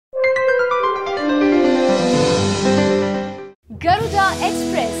Garuda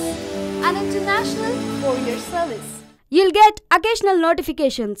Express, an international courier service. You'll get occasional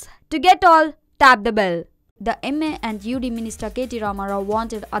notifications. To get all, tap the bell. The MA&UD Minister Rama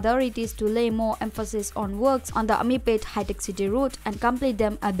wanted authorities to lay more emphasis on works on the Ameerpet-Hitech City route and complete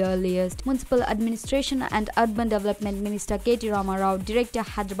them at the earliest. Municipal Administration and Urban Development Minister Rama directed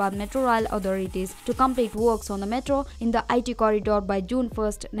Hyderabad Metro Rail authorities to complete works on the metro in the IT corridor by June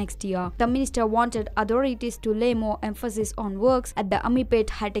 1st next year. The minister wanted authorities to lay more emphasis on works at the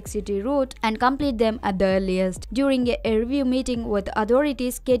Ameerpet-Hitech City route and complete them at the earliest. During a review meeting with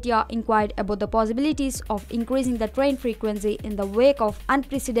authorities, KTR inquired about the possibilities of increasing the train frequency in the wake of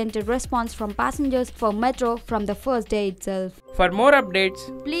unprecedented response from passengers for metro from the first day itself. For more updates,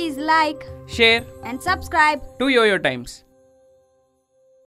 Please like, share and subscribe to YOYO Times.